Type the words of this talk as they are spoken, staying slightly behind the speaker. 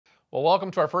Well,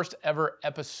 welcome to our first ever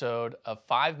episode of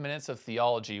 5 Minutes of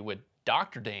Theology with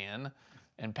Dr. Dan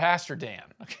and Pastor Dan.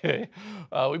 Okay,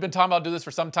 we've been talking about doing this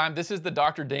for some time. This is the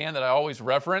Dr. Dan that I always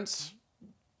reference.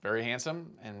 Very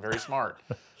handsome and very smart.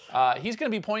 He's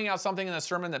going to be pointing out something in the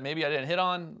sermon that maybe I didn't hit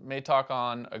on. May talk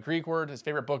on a Greek word. His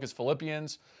favorite book is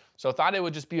Philippians. So I thought it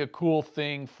would just be a cool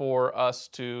thing for us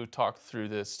to talk through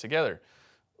this together.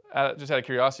 Just out of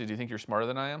curiosity, do you think you're smarter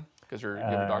than I am? Because you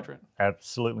have a doctorate?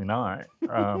 Absolutely not.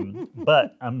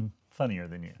 But I'm funnier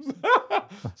than you.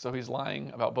 So he's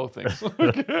lying about both things.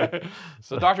 Okay.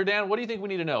 So Dr. Dan, what do you think we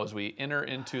need to know as we enter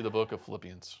into the book of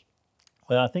Philippians?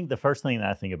 Well, I think the first thing that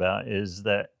I think about is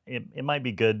that it might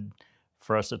be good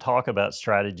for us to talk about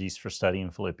strategies for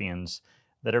studying Philippians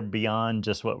that are beyond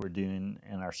just what we're doing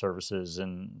in our services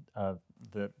and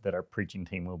that our preaching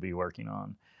team will be working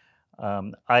on.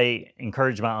 I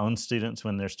encourage my own students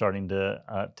when they're starting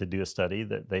to do a study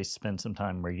that they spend some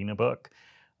time reading a book.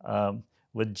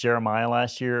 With Jeremiah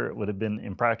last year, it would have been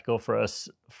impractical for us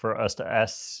to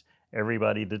ask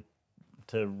everybody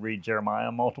to read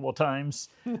Jeremiah multiple times.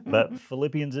 But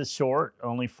Philippians is short,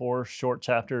 only 4 short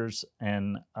chapters,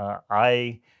 and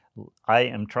I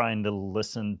am trying to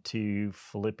listen to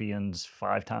Philippians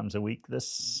 5 times a week this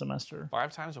semester.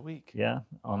 5 times a week? Yeah,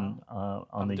 on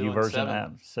the doing YouVersion 7.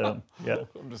 app. So yeah,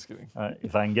 I'm just kidding.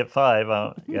 if I can get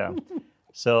 5, yeah.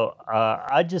 So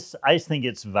I just think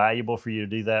it's valuable for you to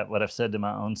do that. What I've said to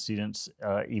my own students,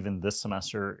 even this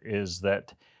semester, is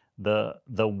that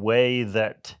the way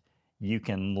that you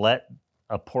can let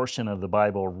a portion of the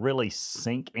Bible really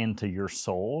sink into your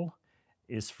soul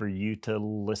is for you to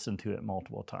listen to it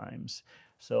multiple times.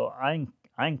 So I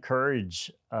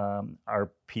encourage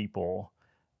our people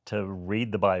to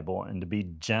read the Bible and to be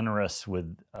generous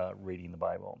with reading the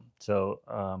Bible.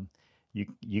 So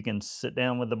you can sit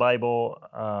down with the Bible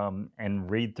and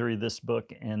read through this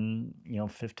book in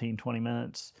 15, 20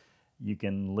 minutes. You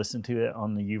can listen to it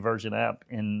on the YouVersion app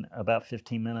in about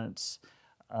 15 minutes.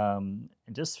 And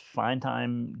just find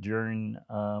time during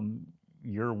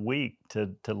your week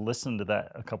to listen to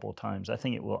that a couple of times. I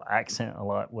think it will accent a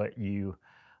lot what you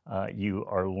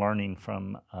are learning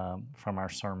from our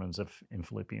sermons in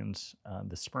Philippians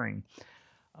this spring.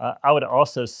 I would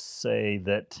also say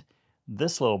that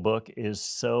this little book is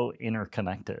so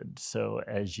interconnected. So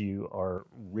as you are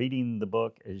reading the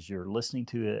book, as you're listening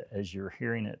to it, as you're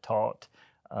hearing it taught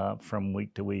from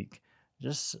week to week,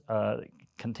 just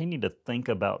continue to think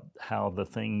about how the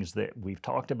things that we've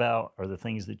talked about or the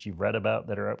things that you've read about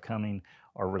that are upcoming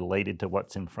are related to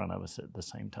what's in front of us at the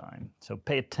same time. So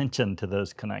pay attention to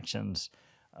those connections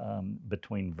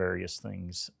between various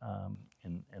things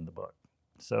in the book.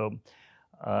 So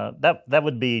that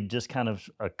would be just kind of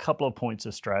a couple of points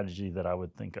of strategy that I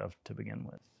would think of to begin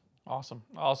with. Awesome.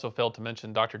 I also failed to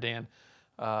mention Dr. Dan.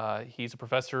 He's a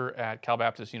professor at Cal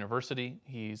Baptist University.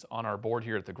 He's on our board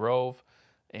here at the Grove,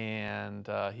 and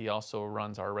he also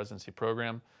runs our residency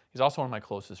program. He's also one of my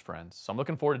closest friends. So I'm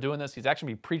looking forward to doing this. He's actually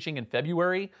going to be preaching in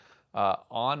February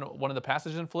on one of the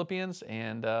passages in Philippians,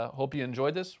 and hope you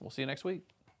enjoyed this. We'll see you next week.